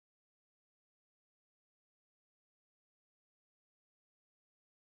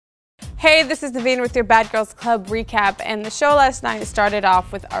Hey, this is Naveen with your Bad Girls Club recap, and the show last night started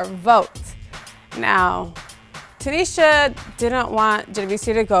off with our vote. Now, Tanisha didn't want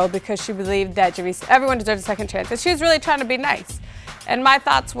Jennavecia to go because she believed that everyone deserves a second chance, and she was really trying to be nice. And my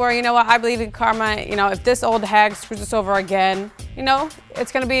thoughts were, you know what, I believe in karma. You know, if this old hag screws us over again, you know,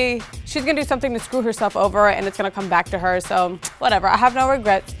 she's gonna do something to screw herself over, and it's gonna come back to her, so whatever. I have no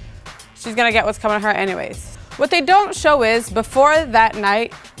regrets. She's gonna get what's coming to her anyways. What they don't show is, before that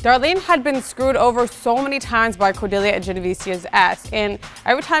night, Darlen had been screwed over so many times by Cordelia and Jennavecia's ass. And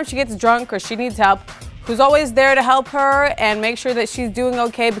every time she gets drunk or she needs help, who's always there to help her and make sure that she's doing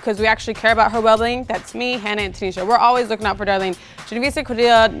okay because we actually care about her well-being? That's me, Hanna, and Tanisha. We're always looking out for Darlen. Jennavecia and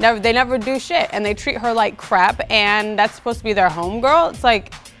Cordelia, they never do shit, and they treat her like crap, and that's supposed to be their homegirl. It's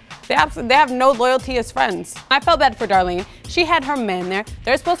like, they have no loyalty as friends. I felt bad for Darlen. She had her man there.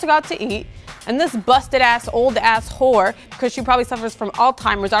 They're supposed to go out to eat. And this busted ass, old ass whore, because she probably suffers from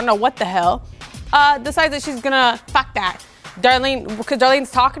Alzheimer's, I don't know what the hell, decides that she's gonna fuck that. Darlen, because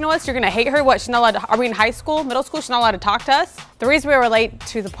Darlene's talking to us, you're gonna hate her? What, she's not allowed to, are we in high school, middle school? She's not allowed to talk to us? The reason we were late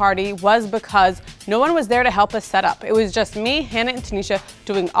to the party was because no one was there to help us set up. It was just me, Hanna, and Tanisha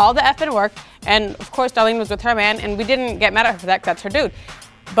doing all the effing work. And of course, Darlen was with her man, and we didn't get mad at her for that because that's her dude.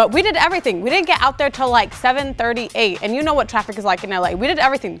 But we did everything. We didn't get out there till like 7:38, and you know what traffic is like in LA. We did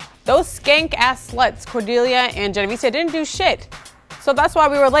everything. Those skank ass sluts, Cordelia and Jennavecia, didn't do shit. So that's why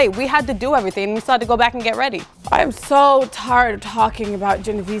we were late. We had to do everything, and we still had to go back and get ready. I am so tired of talking about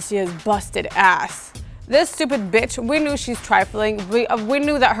Jennavecia's busted ass. This stupid bitch, we knew she's trifling. We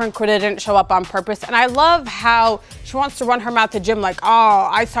knew that her and Cordelia didn't show up on purpose, and I love how she wants to run her mouth to Jim like, oh,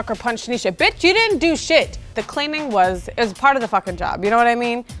 I sucker punched Tanisha. Bitch, you didn't do shit. The cleaning was part of the fucking job, you know what I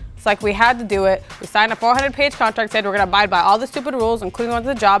mean? It's like we had to do it. We signed a 400-page contract, said we're gonna abide by all the stupid rules, including the ones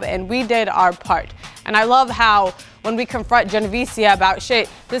of the job, and we did our part. And I love how when we confront Jennavecia about shit,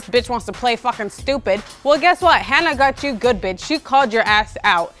 this bitch wants to play fucking stupid. Well, guess what? Hanna got you good, bitch. She called your ass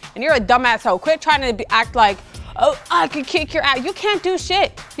out, and you're a dumbass hoe. Quit trying to act like, oh, I can kick your ass. You can't do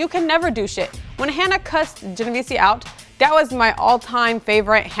shit. You can never do shit. When Hanna cussed Jennavecia out, that was my all-time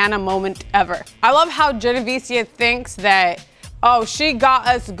favorite Hanna moment ever. I love how Jennavecia thinks that, oh, she got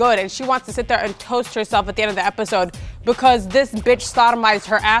us good, and she wants to sit there and toast herself at the end of the episode because this bitch sodomized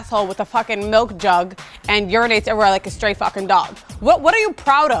her asshole with a fucking milk jug and urinates everywhere like a stray fucking dog. What are you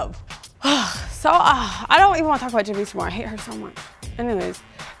proud of? I don't even want to talk about Jennavecia more. I hate her so much. Anyways,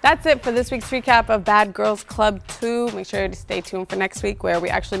 that's it for this week's recap of Bad Girls Club 2. Make sure to stay tuned for next week where we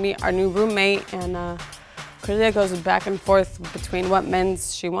actually meet our new roommate, and Cordelia goes back and forth between what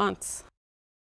men's she wants.